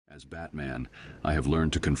As Batman, I have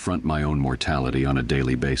learned to confront my own mortality on a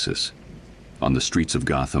daily basis. On the streets of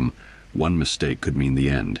Gotham, one mistake could mean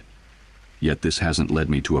the end. Yet this hasn't led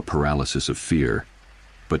me to a paralysis of fear,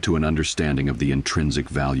 but to an understanding of the intrinsic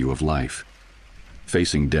value of life.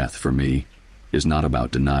 Facing death, for me, is not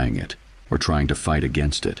about denying it or trying to fight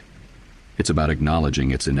against it. It's about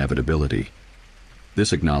acknowledging its inevitability.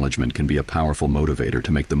 This acknowledgement can be a powerful motivator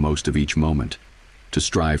to make the most of each moment, to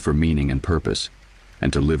strive for meaning and purpose,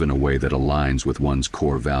 and to live in a way that aligns with one's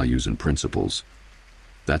core values and principles.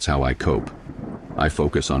 That's how I cope. I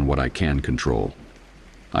focus on what I can control.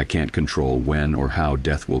 I can't control when or how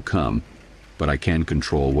death will come, but I can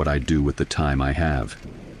control what I do with the time I have.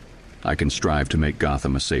 I can strive to make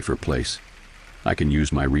Gotham a safer place. I can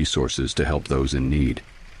use my resources to help those in need.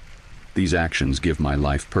 These actions give my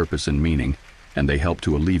life purpose and meaning, and they help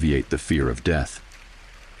to alleviate the fear of death.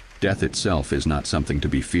 Death itself is not something to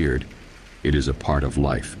be feared. It is a part of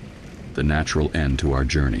life, the natural end to our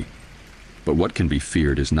journey. But what can be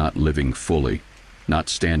feared is not living fully, not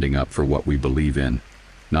standing up for what we believe in,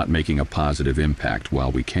 not making a positive impact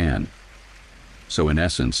while we can. So in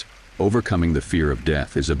essence, overcoming the fear of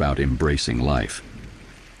death is about embracing life.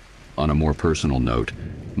 On a more personal note,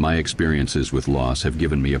 my experiences with loss have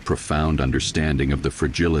given me a profound understanding of the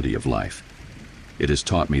fragility of life. It has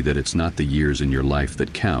taught me that it's not the years in your life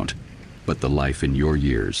that count, but the life in your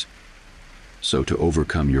years. So to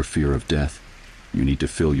overcome your fear of death, you need to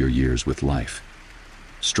fill your years with life.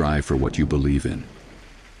 Strive for what you believe in.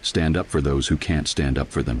 Stand up for those who can't stand up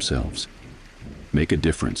for themselves. Make a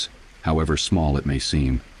difference, however small it may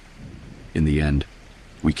seem. In the end,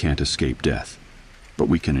 we can't escape death, but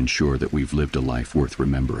we can ensure that we've lived a life worth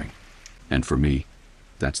remembering. And for me,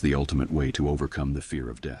 that's the ultimate way to overcome the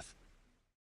fear of death.